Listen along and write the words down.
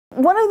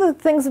One of the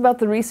things about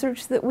the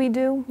research that we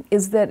do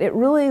is that it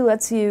really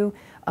lets you,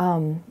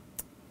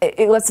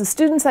 it lets the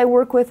students I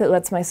work with, it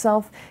lets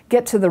myself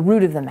get to the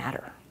root of the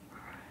matter.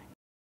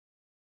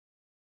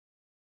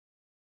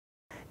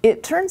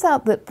 It turns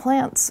out that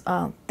plants,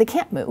 they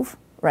can't move,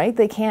 right?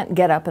 They can't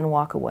get up and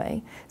walk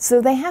away.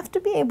 So they have to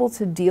be able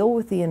to deal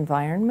with the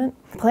environment.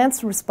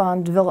 Plants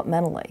respond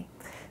developmentally.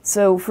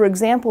 So, for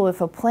example,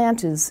 if a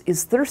plant is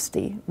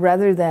thirsty,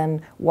 rather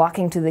than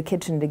walking to the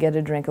kitchen to get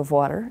a drink of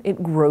water,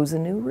 it grows a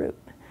new root.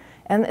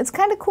 And it's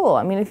kind of cool.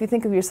 I mean, if you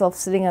think of yourself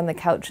sitting on the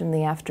couch in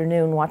the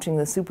afternoon watching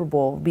the Super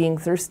Bowl, being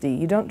thirsty,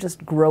 you don't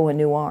just grow a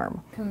new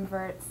arm.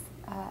 Converts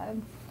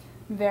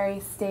very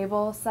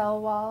stable cell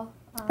wall.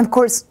 Of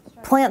course,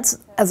 plants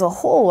as a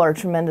whole are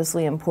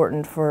tremendously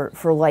important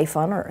for life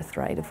on Earth,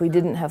 right? If we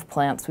didn't have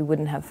plants, we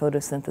wouldn't have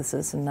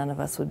photosynthesis and none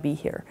of us would be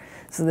here.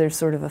 So there's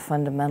sort of a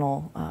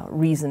fundamental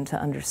reason to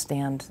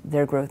understand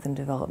their growth and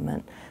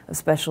development,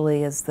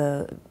 especially as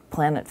the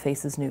planet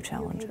faces new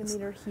challenges.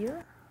 Meet her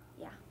here?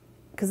 Yeah.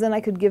 Because then I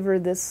could give her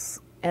this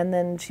and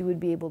then she would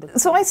be able to...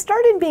 So I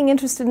started being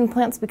interested in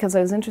plants because I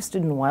was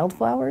interested in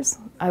wildflowers.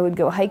 I would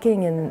go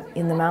hiking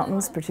in the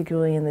mountains,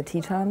 particularly in the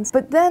Tetons.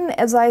 But then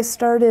as I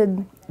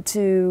started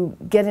to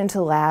get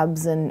into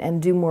labs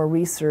and do more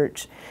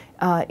research,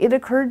 it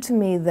occurred to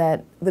me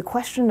that the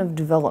question of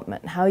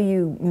development, how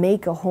you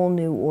make a whole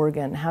new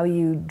organ, how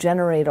you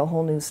generate a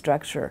whole new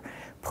structure,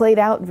 played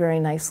out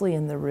very nicely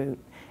in the root.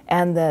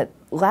 And that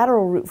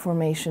lateral root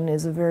formation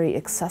is a very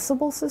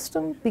accessible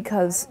system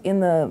because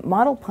in the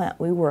model plant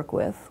we work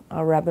with,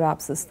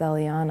 Arabidopsis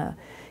thaliana,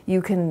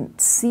 you can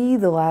see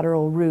the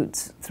lateral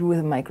roots through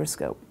a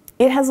microscope.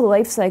 It has a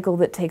life cycle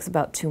that takes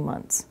about 2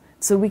 months.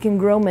 So we can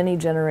grow many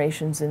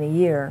generations in a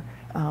year,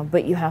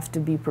 but you have to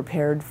be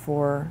prepared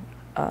for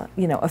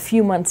a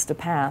few months to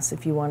pass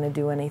if you want to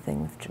do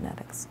anything with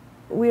genetics.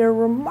 We are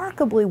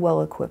remarkably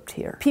well equipped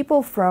here.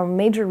 People from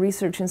major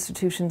research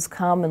institutions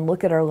come and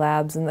look at our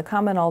labs, and the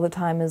comment all the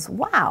time is,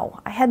 wow,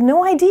 I had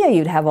no idea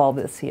you'd have all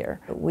this here.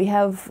 We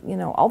have,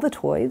 all the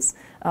toys,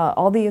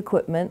 all the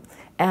equipment,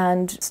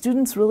 and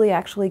students really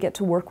actually get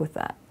to work with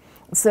that.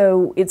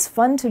 So it's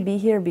fun to be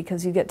here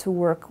because you get to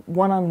work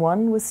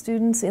one-on-one with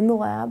students in the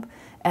lab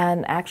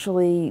and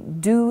actually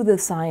do the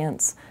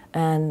science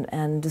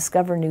and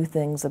discover new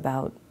things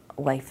about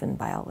life and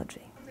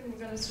biology. We're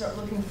going to start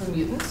looking for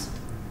mutants.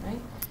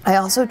 I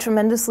also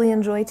tremendously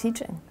enjoy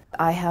teaching.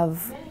 I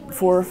have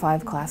 4 or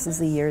 5 classes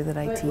a year that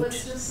I teach.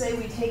 Let's just say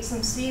we take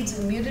some seeds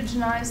and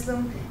mutagenize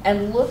them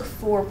and look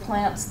for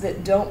plants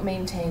that don't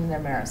maintain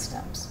their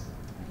meristems.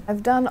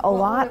 I've done a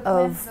lot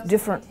of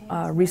different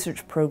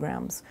research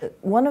programs.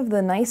 One of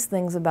the nice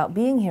things about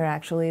being here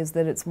actually is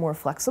that it's more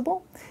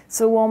flexible.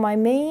 So while my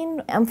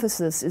main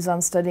emphasis is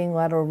on studying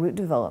lateral root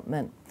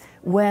development,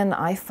 when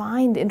I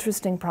find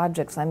interesting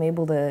projects, I'm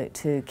able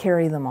to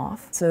carry them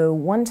off. So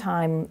one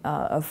time,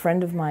 a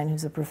friend of mine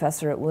who's a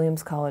professor at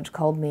Williams College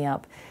called me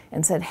up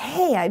and said,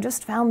 hey, I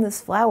just found this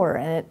flower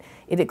and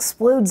it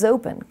explodes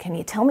open. Can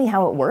you tell me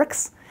how it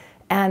works?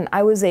 And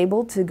I was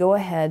able to go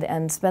ahead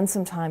and spend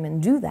some time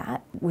and do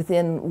that.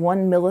 Within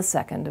 1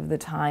 millisecond of the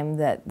time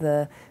that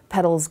the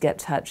petals get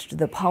touched,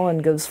 the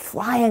pollen goes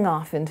flying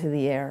off into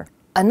the air.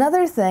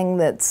 Another thing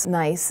that's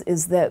nice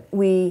is that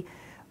we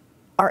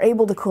are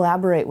able to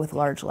collaborate with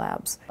large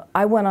labs.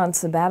 I went on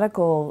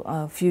sabbatical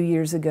a few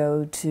years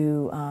ago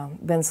to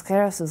Ben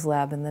Scheres's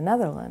lab in the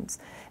Netherlands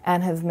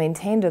and have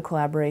maintained a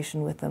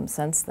collaboration with them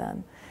since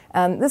then.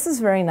 And this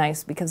is very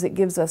nice because it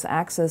gives us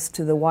access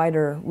to the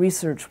wider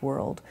research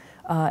world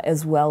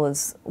as well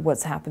as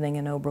what's happening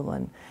in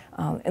Oberlin.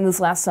 In this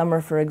last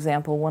summer, for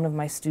example, one of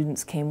my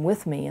students came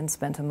with me and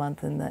spent a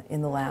month in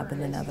the lab in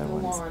the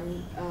Netherlands.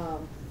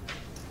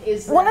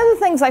 One of the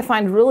things I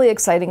find really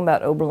exciting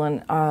about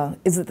Oberlin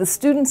is that the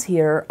students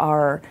here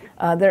are,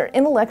 they're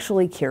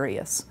intellectually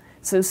curious.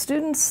 So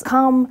students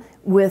come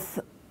with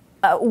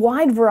a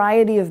wide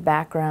variety of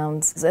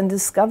backgrounds and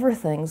discover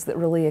things that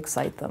really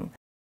excite them.